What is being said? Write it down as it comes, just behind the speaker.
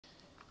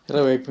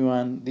Hello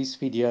everyone, this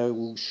video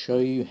will show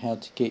you how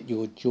to get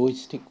your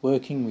joystick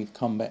working with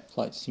Combat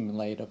Flight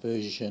Simulator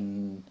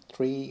version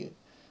 3,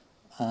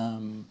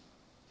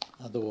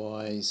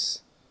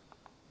 otherwise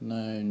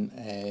known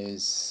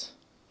as,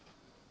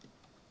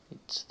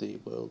 it's the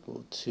World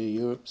War II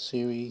Europe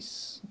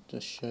series.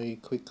 Just show you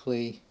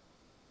quickly.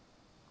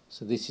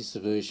 So this is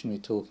the version we're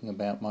talking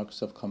about,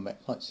 Microsoft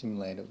Combat Flight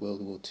Simulator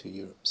World War II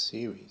Europe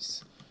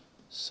series.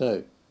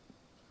 So,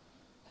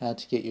 how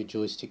to get your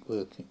joystick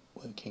working.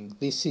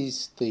 This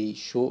is the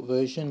short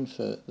version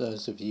for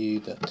those of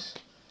you that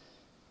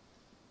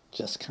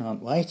just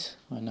can't wait.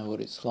 I know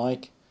what it's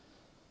like.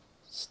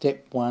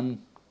 Step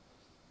 1,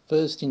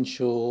 first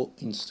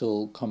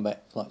install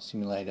Combat Flight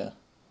Simulator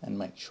and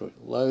make sure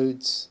it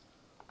loads.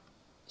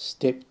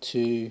 Step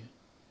 2,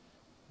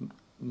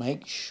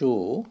 make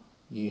sure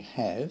you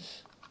have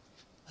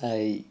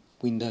a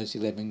Windows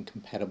 11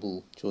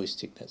 compatible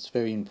joystick. That's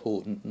very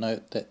important.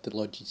 Note that the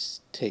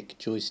Joystick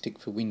joystick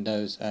for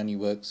Windows only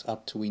works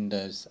up to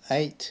Windows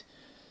 8,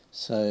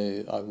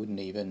 so I wouldn't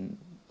even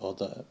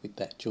bother with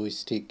that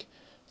joystick.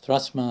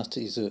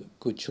 Thrustmaster is a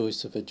good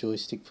choice of a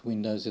joystick for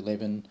Windows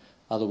 11.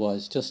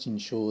 Otherwise, just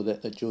ensure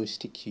that the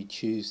joystick you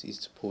choose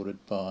is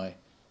supported by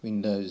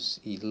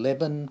Windows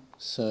 11.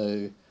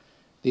 So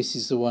this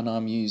is the one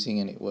I'm using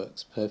and it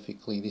works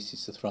perfectly. This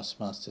is the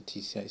Thrustmaster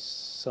TCA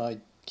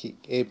Sidekick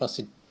Airbus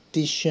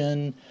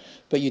Edition,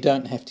 but you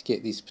don't have to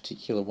get this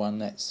particular one.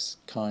 That's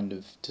kind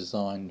of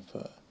designed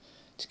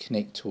to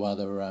connect to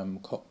other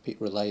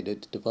cockpit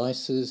related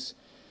devices.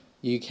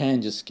 You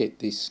can just get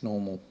this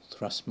normal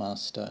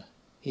Thrustmaster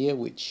here,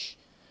 which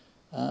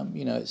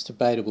it's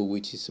debatable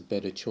which is a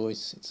better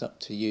choice. It's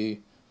up to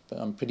you, but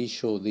I'm pretty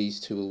sure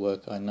these two will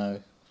work. I know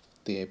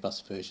the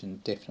Airbus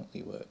version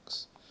definitely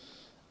works.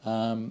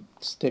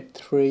 Step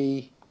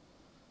 3,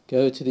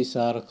 go to this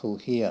article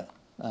here.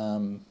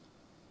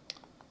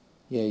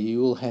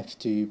 You will have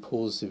to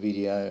pause the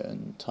video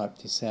and type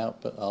this out,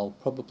 but I'll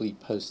probably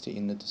post it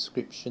in the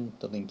description,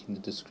 the link in the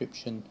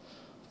description.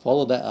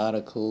 Follow that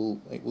article.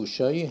 It will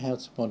show you how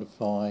to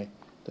modify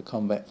the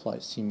Combat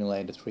Flight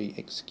Simulator 3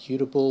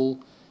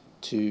 executable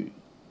to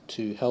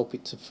help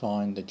it to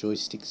find the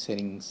joystick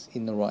settings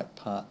in the right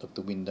part of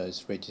the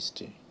Windows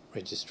registry,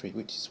 which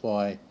is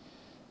why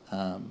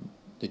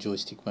the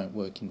joystick won't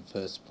work in the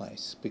first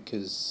place,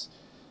 because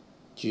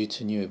due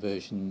to newer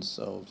versions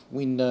of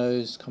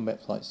Windows,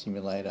 Combat Flight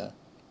Simulator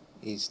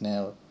is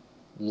now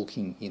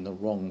looking in the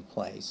wrong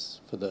place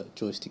for the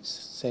joystick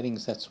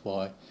settings. That's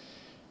why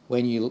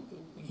when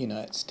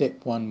at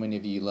step 1,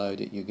 whenever you load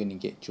it, you're going to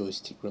get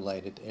joystick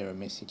related error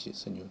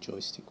messages and your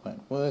joystick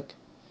won't work.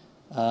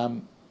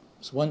 So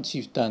once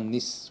you've done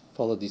this,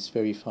 follow this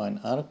very fine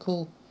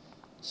article.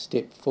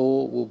 Step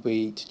 4 will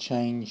be to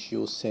change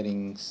your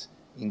settings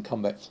in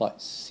Combat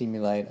Flight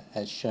Simulator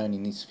as shown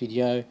in this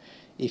video.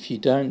 If you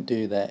don't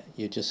do that,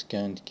 you're just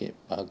going to get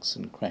bugs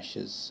and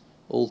crashes,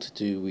 all to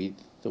do with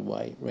the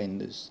way it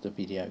renders the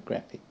video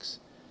graphics.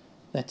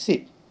 That's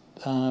it.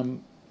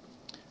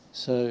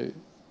 So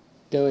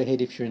go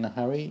ahead if you're in a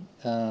hurry,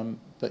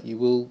 but you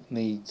will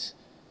need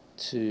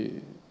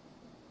to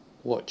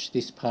watch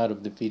this part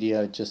of the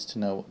video just to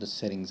know what the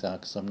settings are,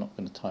 because I'm not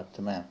going to type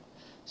them out.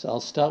 So I'll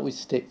start with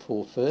step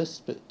 4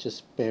 first, but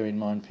just bear in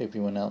mind for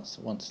everyone else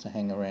that wants to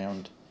hang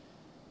around,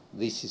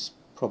 this is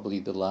probably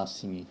the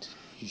last thing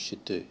you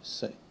should do.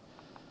 So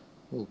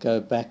we'll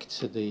go back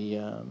to the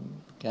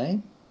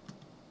game.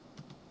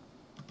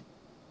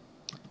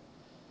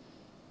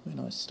 When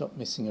I stop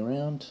messing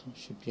around, I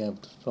should be able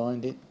to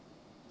find it.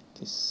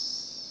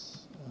 This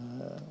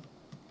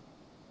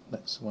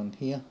that's the one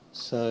here.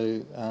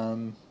 So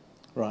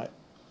right,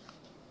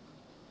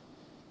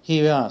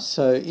 here we are.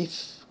 So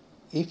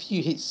if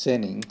you hit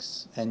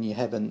settings and you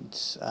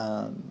haven't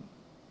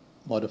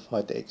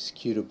modified the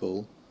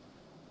executable,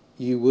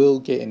 you will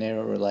get an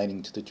error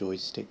relating to the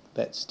joystick.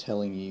 That's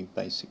telling you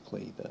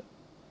basically that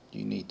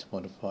you need to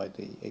modify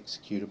the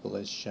executable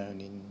as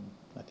shown in,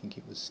 I think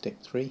it was step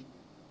 3.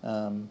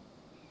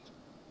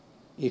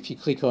 If you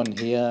click on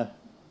here,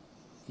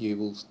 you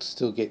will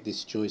still get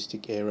this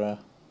joystick error,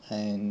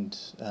 and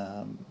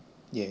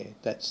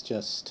that's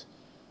just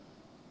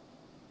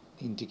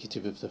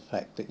indicative of the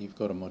fact that you've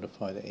got to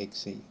modify the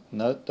exe.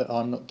 Note that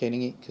I'm not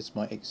getting it because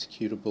my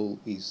executable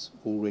is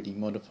already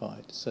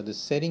modified. So the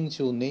settings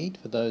you'll need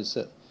for those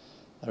that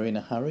are in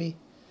a hurry,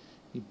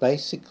 you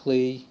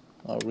basically,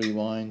 I'll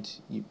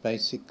rewind, you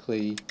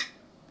basically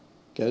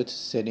go to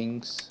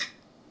settings,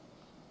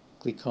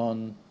 click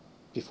on,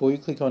 before you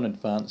click on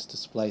advanced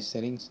display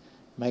settings,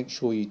 make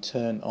sure you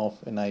turn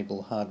off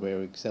enable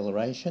hardware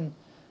acceleration.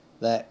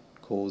 That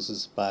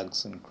causes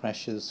bugs and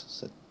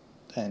crashes,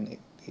 and it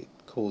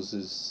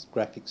causes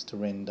graphics to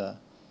render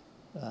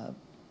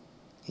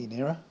in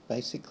error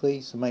basically,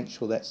 so make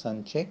sure that's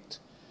unchecked.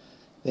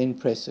 Then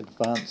press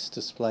advanced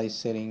display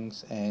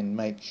settings and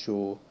make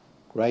sure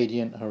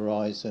gradient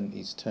horizon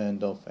is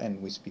turned off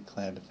and wispy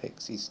cloud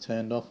effects is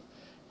turned off.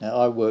 Now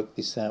I worked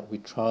this out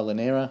with trial and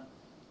error.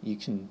 You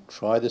can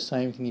try the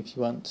same thing if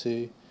you want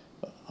to,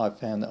 but I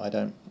found that I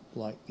don't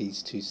like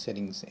these two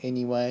settings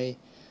anyway.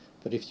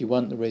 but if you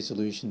want the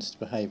resolutions to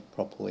behave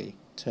properly,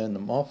 turn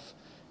them off.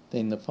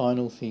 Then the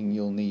final thing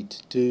you'll need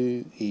to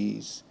do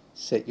is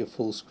set your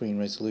full screen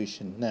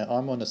resolution. Now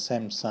I'm on a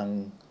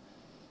Samsung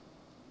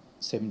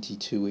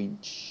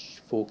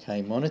 72-inch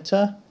 4K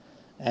monitor,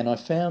 and I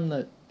found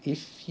that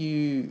if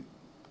you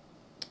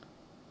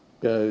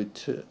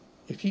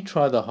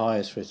try the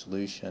highest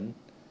resolution,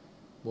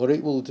 what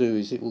it will do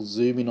is it will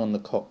zoom in on the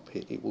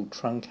cockpit. It will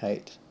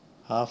truncate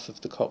half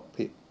of the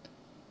cockpit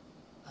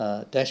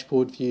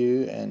dashboard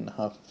view and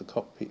half of the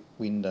cockpit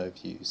window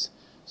views.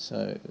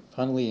 So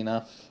funnily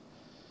enough,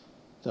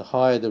 the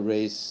higher the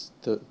res,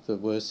 the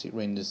worse it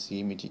renders the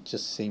image. It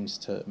just seems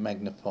to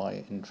magnify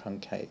it and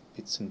truncate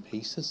bits and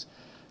pieces.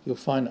 You'll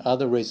find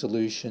other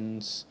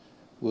resolutions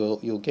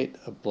you'll get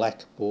a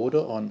black border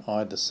on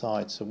either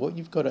side. So what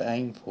you've got to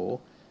aim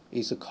for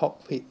is a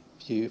cockpit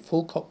view,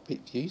 full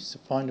cockpit view. So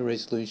find a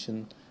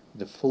resolution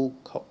with a full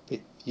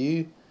cockpit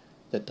view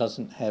that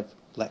doesn't have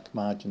black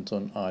margins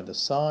on either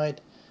side,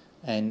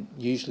 and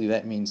usually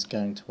that means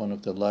going to one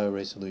of the lower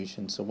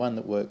resolutions. The one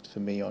that worked for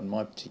me on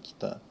my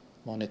particular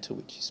monitor,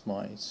 which is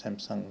my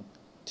Samsung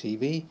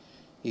TV,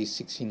 is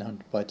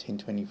 1600 by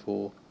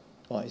 1024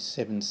 by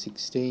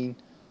 716.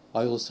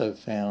 I also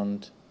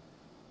found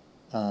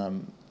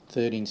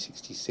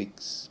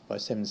 1366 by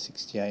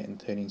 768 and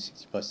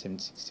 1360 by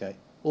 768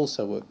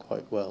 also work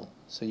quite well.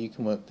 So you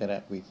can work that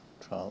out with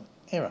trial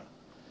and error.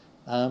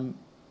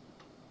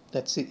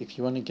 That's it. If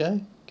you want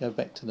to go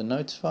back to the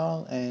notes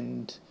file,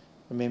 and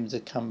remember to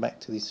come back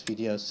to this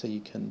video so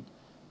you can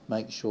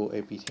make sure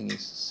everything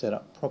is set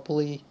up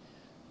properly.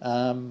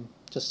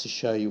 Just to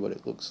show you what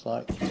it looks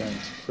like, going to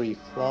free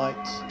flight,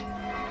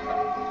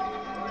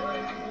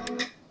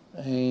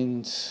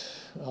 and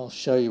I'll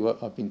show you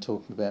what I've been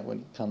talking about when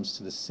it comes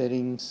to the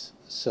settings.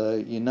 So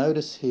you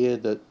notice here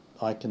that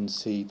I can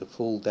see the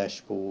full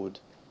dashboard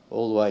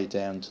all the way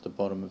down to the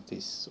bottom of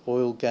this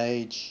oil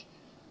gauge,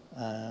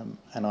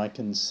 and I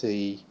can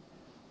see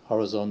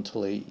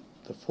horizontally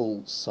the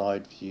full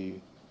side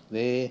view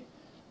there,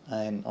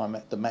 and I'm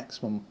at the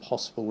maximum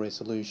possible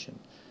resolution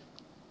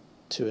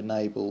to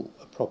enable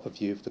a proper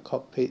view of the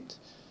cockpit.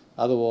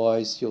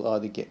 Otherwise you'll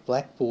either get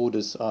black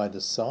borders either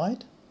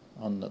side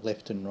on the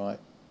left and right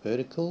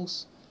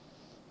verticals,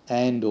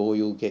 and or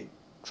you'll get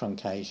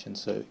truncation.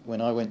 So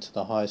when I went to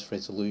the highest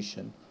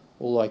resolution,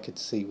 all I could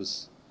see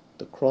was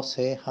the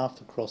crosshair, half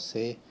the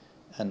crosshair,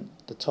 and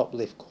the top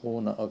left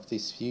corner of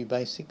this view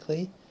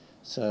basically.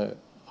 So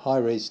high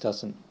res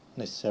doesn't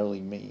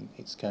necessarily mean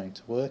it's going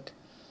to work.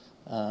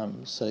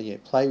 So yeah,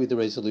 play with the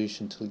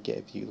resolution till you get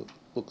a view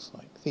looks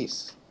like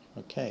this.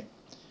 Okay,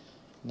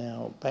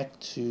 now back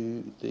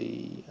to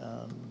the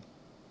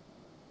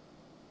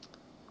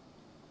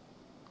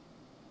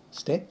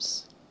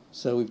steps.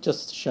 So we've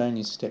just shown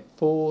you step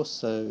 4,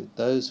 so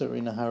those are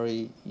in a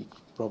hurry, you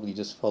could probably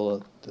just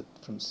follow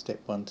from step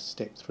 1 to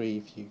step 3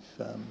 if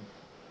you've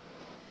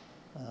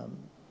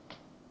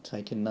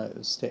taken note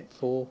of step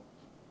 4.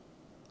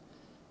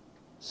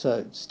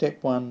 So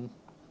step 1,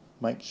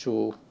 make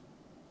sure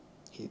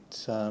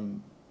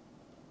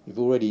you've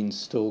already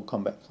installed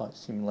Combat Flight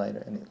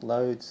Simulator and it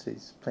loads.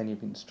 There's plenty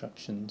of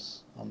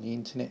instructions on the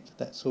internet for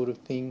that sort of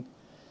thing.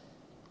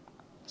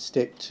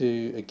 Step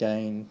 2,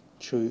 again,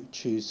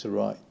 choose the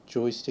right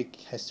joystick.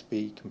 It has to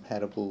be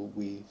compatible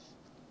with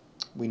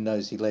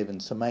Windows 11,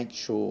 so make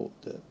sure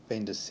the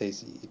vendor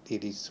says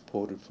it is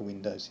supported for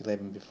Windows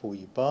 11 before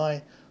you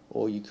buy,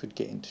 or you could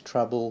get into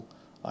trouble.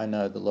 I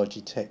know the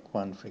Logitech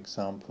one, for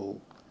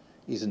example,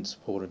 isn't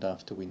supported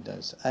after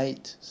Windows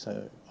 8,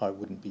 so I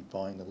wouldn't be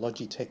buying the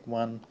Logitech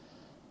one.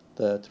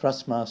 The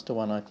Thrustmaster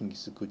one I think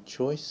is a good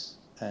choice,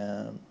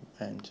 and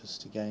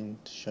just again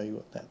to show you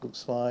what that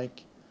looks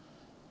like,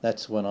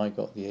 that's when I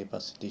got the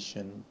Airbus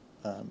edition,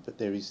 but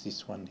there is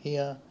this one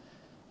here.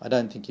 I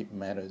don't think it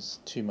matters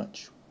too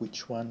much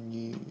which one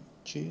you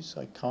choose.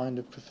 I kind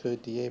of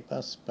preferred the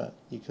Airbus, but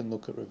you can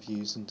look at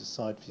reviews and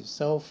decide for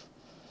yourself.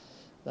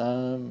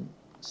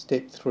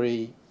 Step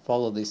 3,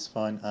 follow this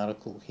fine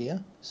article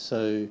here.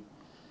 So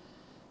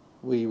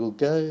we will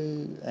go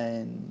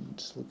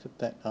and look at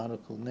that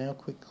article now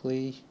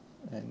quickly,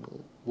 and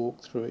we'll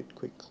walk through it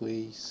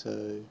quickly.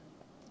 So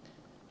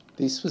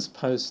this was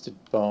posted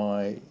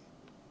by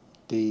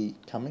D.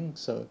 Cumming,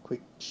 so a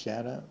quick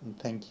shout out and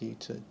thank you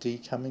to D.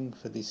 Cumming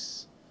for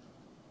this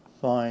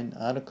fine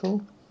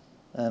article,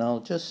 and I'll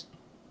just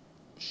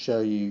show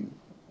you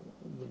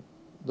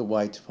the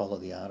way to follow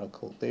the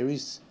article. There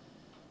is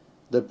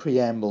the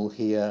preamble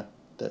here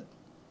that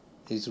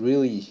is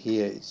really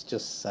here. It's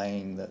just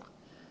saying that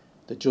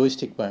the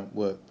joystick won't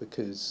work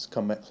because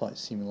Combat Flight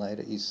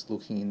Simulator is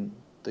looking in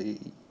the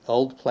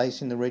old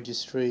place in the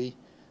registry,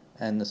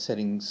 and the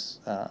settings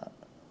are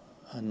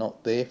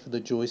not there for the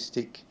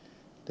joystick.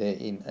 They're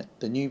in at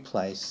the new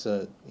place.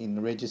 So in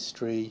the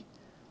registry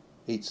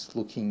it's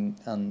looking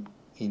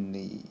in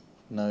the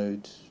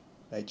node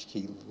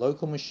HKey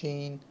local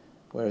machine,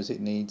 whereas it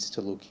needs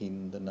to look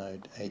in the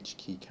node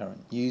HKey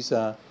current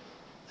user.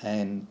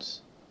 And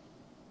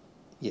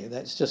yeah,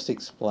 that's just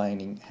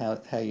explaining how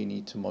you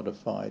need to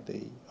modify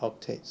the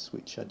octets,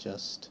 which are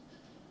just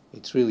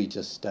it's really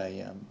just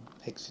a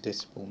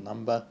hexadecimal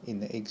number in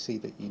the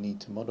EXE that you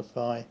need to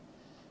modify.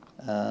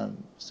 So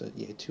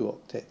yeah, 2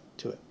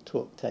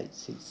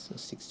 octates is a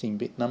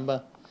 16-bit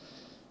number.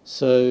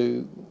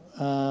 So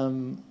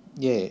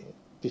yeah,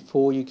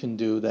 before you can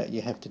do that,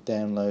 you have to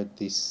download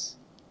this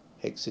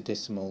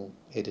hexadecimal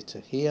editor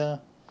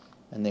here,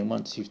 and then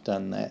once you've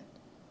done that,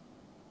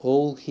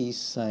 all he's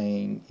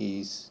saying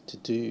is to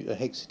do a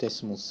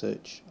hexadecimal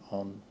search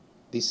on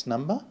this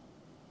number,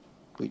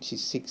 which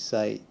is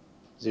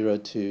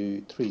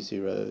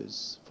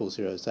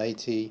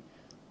 6802304080,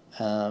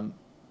 and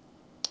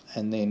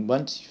then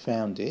once you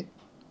found it,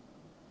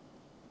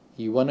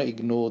 you want to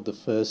ignore the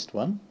first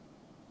one.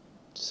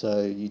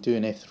 So you do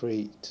an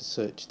F3 to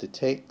search the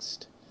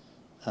text,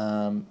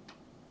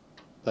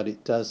 but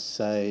it does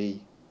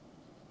say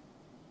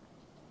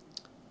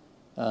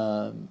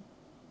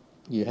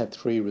you have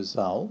 3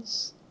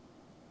 results.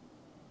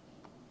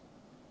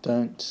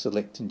 Don't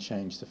select and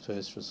change the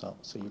first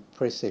result. So you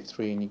press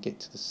F3 and you get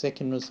to the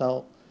second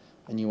result,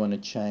 and you want to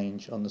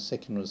change on the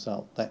second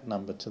result that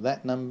number to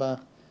that number.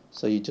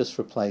 So you're just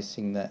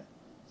replacing that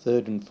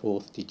 3rd and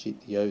 4th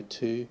digit, the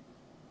 02,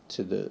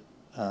 to the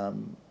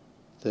 3rd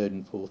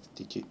and 4th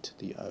digit to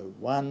the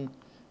 01.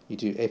 You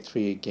do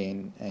F3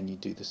 again and you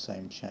do the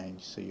same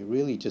change. So you're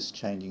really just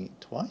changing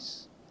it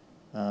twice,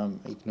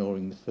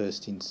 ignoring the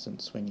first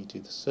instance when you do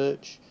the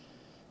search.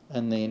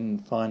 And then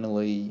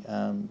finally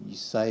you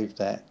save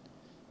that,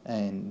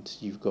 and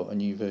you've got a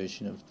new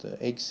version of the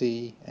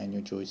EXE, and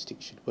your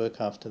joystick should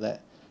work after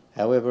that.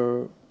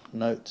 However,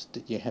 note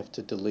that you have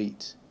to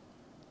delete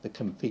the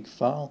config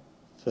file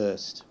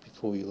first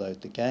before you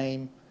load the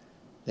game,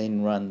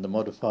 then run the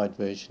modified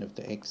version of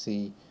the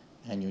EXE,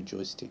 and your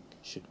joystick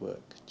should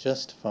work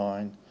just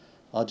fine.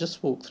 I'll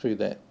just walk through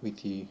that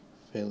with you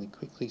fairly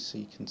quickly so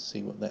you can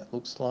see what that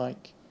looks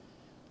like.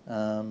 Where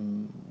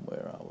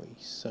are we?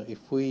 So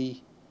if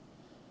we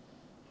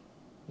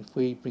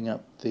bring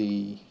up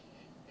the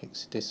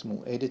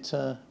hexadecimal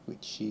editor,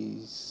 which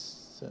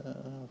is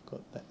I've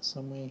got that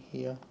somewhere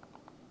here,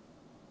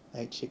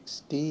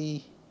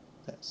 HXD,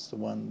 that's the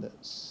one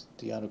that's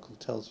the article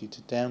tells you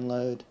to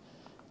download.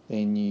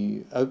 Then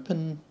you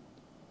open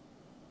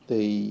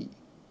the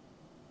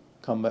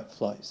Combat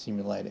Flight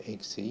Simulator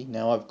EXE.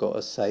 Now I've got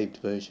a saved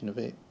version of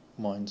it.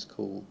 Mine's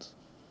called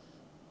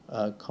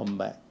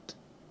Combat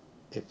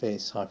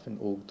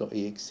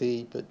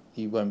fs-org.exe, but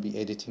you won't be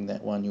editing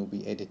that one, you'll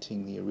be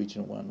editing the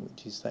original one,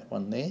 which is that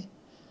one there.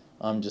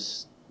 I'm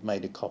just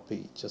made a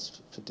copy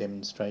just for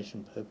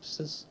demonstration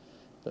purposes,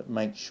 but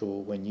make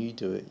sure when you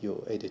do it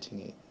you're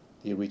editing it,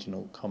 the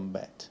original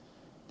Combat,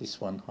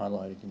 this one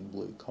highlighted in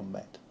blue,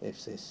 Combat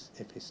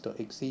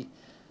fs.exe.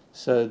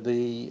 So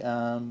the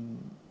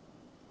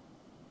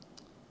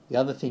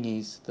other thing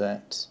is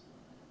that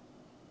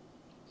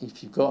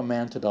if you've got a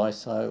mounted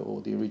ISO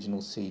or the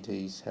original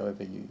CDs,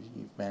 however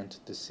you've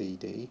mounted the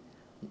CD,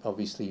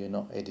 obviously you're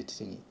not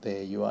editing it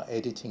there, you are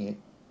editing it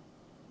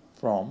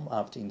from,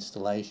 after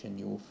installation,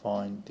 you will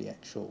find the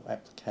actual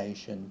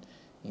application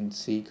in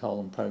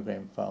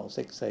C:\program files,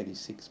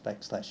 x86 /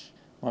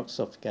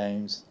 Microsoft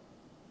Games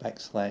 /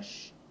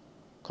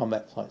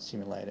 Combat Flight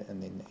Simulator,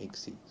 and then the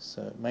EXE.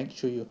 So make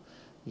sure you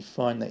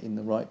find that in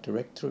the right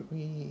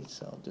directory.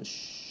 So I'll just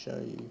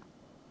show you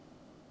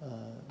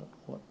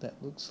what that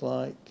looks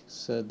like.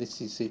 So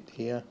this is it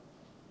here.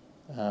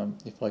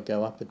 If I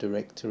go up a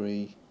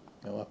directory,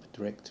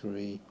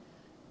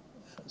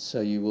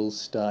 so you will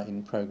start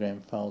in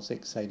program files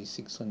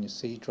x86 on your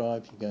C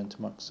drive, you go into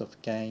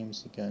Microsoft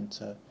Games, you go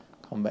into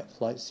Combat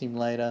Flight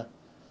Simulator,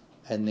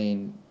 and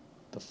then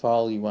the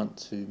file you want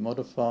to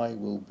modify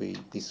will be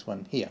this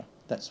one here.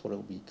 That's what it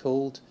will be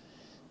called,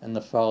 and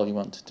the file you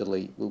want to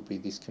delete will be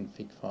this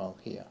config file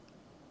here.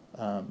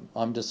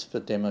 I'm just for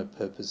demo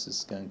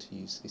purposes going to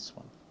use this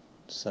one,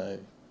 so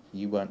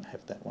you won't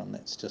have that one.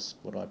 That's just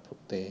what I put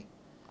there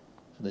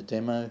for the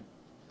demo.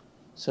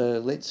 So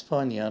let's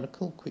find the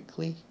article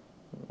quickly.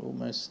 We're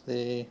almost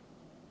there.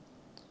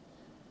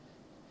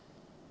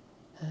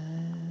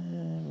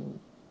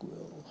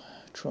 We'll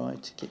try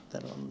to get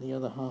that on the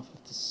other half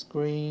of the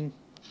screen,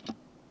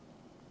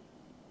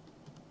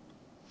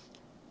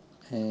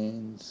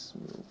 and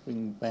we'll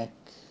bring back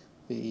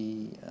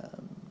the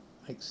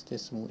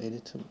hexadecimal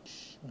editor,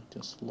 which I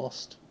just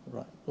lost.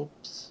 Right,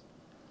 oops.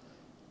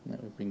 Now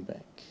we bring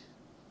back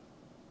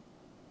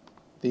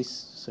this.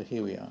 So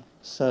here we are.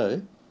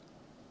 So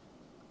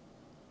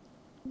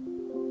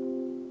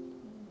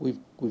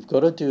we've got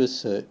to do a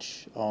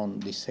search on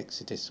this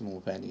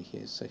hexadecimal value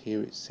here. So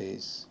here it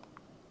says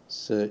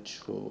search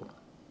for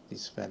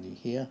this value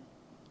here.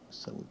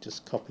 So we'll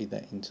just copy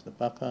that into the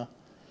buffer.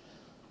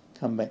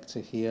 Come back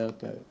to here,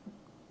 go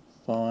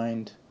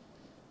find.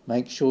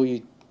 Make sure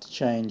you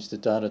change the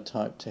data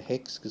type to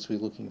hex because we're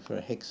looking for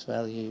a hex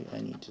value,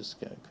 and you just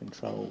go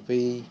Control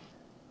V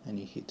and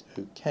you hit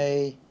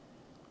OK,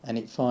 and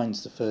it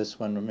finds the first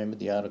one. Remember,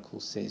 the article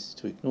says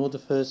to ignore the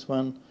first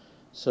one,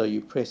 so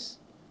you press,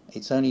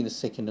 it's only the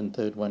second and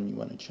third one you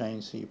want to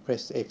change, so you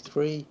press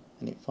F3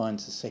 and it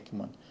finds the second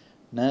one.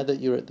 Now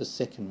that you're at the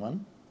second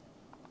one,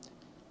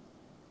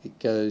 it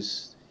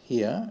goes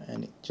here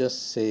and it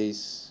just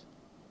says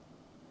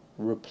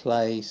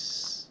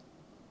replace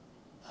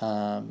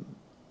the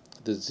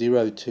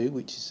 02,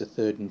 which is the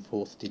third and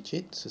fourth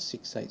digit, so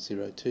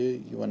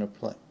 6802. You want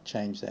to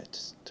change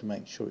that to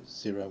make sure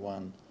it's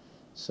 01.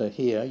 So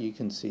here you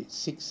can see it's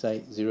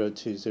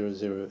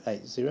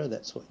 68020080.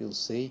 That's what you'll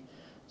see.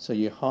 So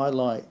you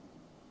highlight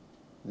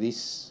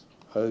this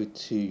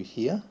 02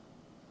 here,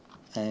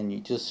 and you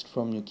just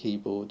from your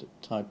keyboard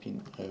type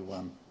in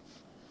 01.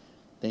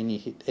 Then you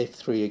hit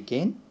F3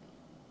 again,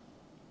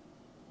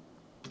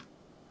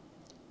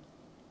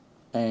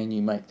 and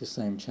you make the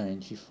same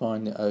change. You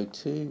find the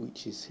 02,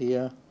 which is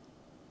here,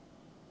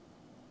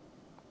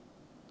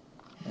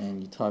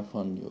 and you type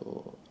on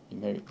your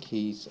numeric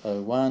keys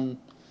 01,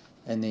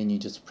 and then you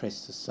just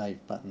press the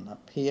save button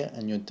up here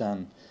and you're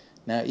done.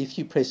 Now if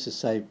you press the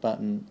save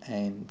button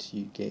and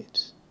you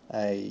get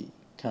a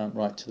can't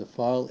write to the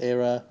file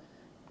error,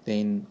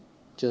 then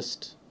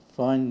just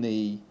find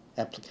the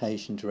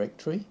application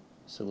directory,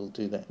 so we'll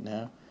do that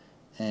now,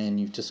 and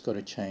you've just got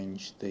to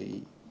change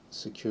the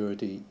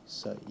security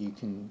so you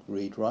can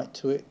read right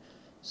to it.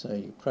 So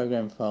your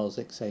program files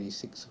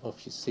x86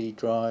 off your C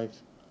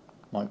drive,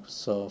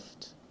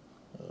 Microsoft,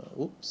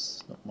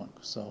 oops, not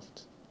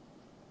Microsoft,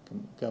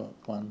 can go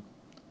up one,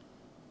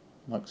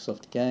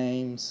 Microsoft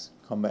Games,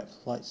 Combat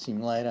Flight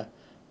Simulator.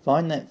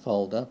 Find that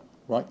folder,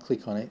 right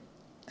click on it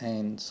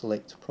and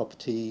select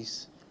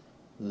Properties,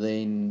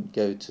 then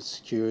go to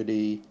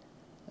Security,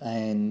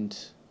 and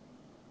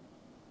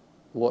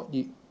what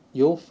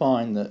you'll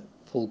find that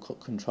full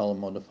controller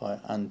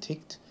modifier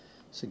unticked.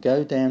 So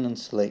go down and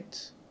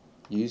select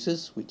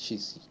users, which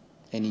is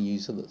any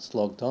user that's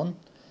logged on,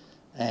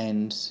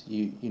 and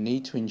you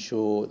need to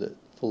ensure that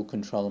full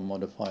controller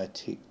modifier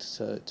ticked.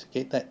 So to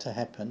get that to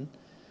happen,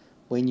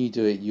 when you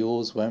do it,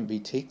 yours won't be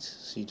ticked,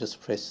 so you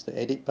just press the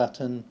edit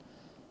button,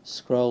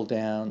 scroll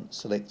down,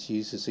 select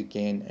users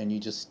again, and you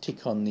just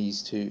tick on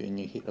these two and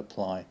you hit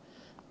apply.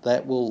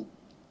 That will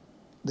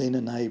then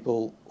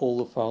enable all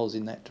the files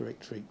in that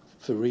directory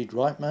for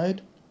read-write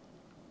mode,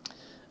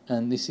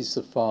 and this is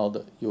the file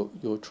that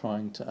you're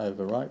trying to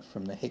overwrite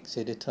from the hex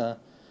editor.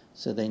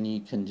 So then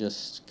you can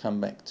just come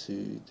back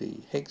to the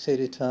hex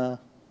editor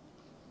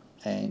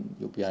and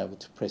you'll be able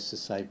to press the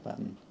save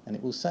button and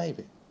it will save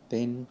it.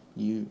 Then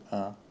you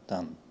are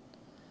done.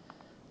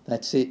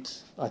 That's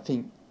it. I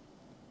think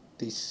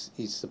this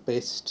is the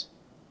best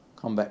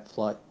combat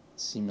flight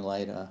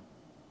simulator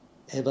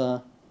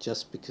ever,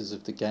 just because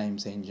of the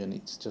game's engine.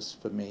 It's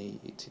just, for me,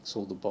 it ticks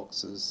all the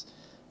boxes.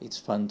 It's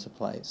fun to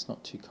play, it's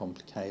not too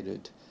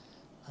complicated.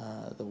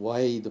 The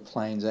way the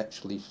planes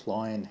actually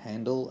fly and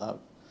handle are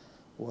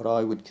what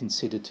I would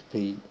consider to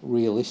be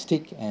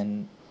realistic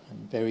and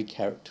very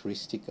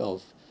characteristic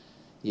of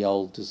the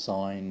old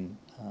design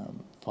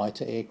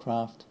fighter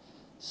aircraft.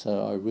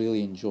 So I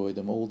really enjoy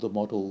them. All the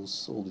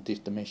models, all the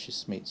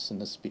Messerschmitts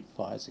and the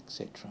Spitfires,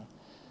 etc.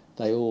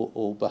 They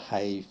all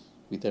behave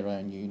with their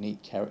own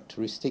unique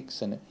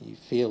characteristics, and you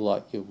feel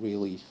like you're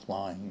really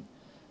flying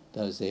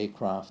those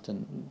aircraft.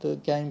 And the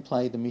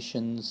gameplay, the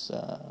missions,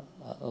 are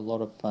a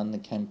lot of fun. The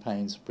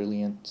campaign's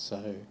brilliant.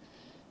 So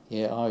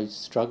yeah, I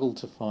struggle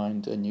to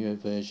find a newer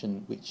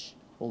version which,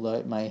 although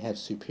it may have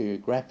superior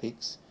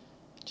graphics,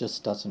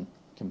 just doesn't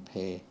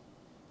compare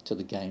to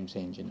the game's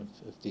engine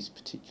of this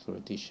particular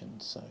edition.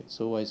 So it's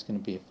always going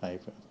to be a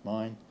favourite of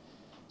mine.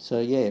 So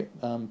yeah,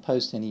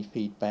 post any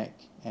feedback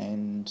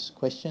and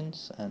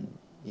questions, and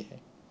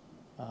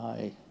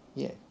I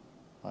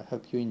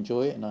hope you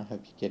enjoy it and I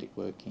hope you get it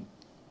working.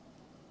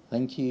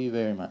 Thank you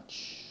very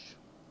much,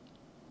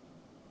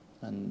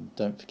 and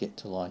don't forget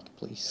to like,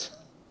 please.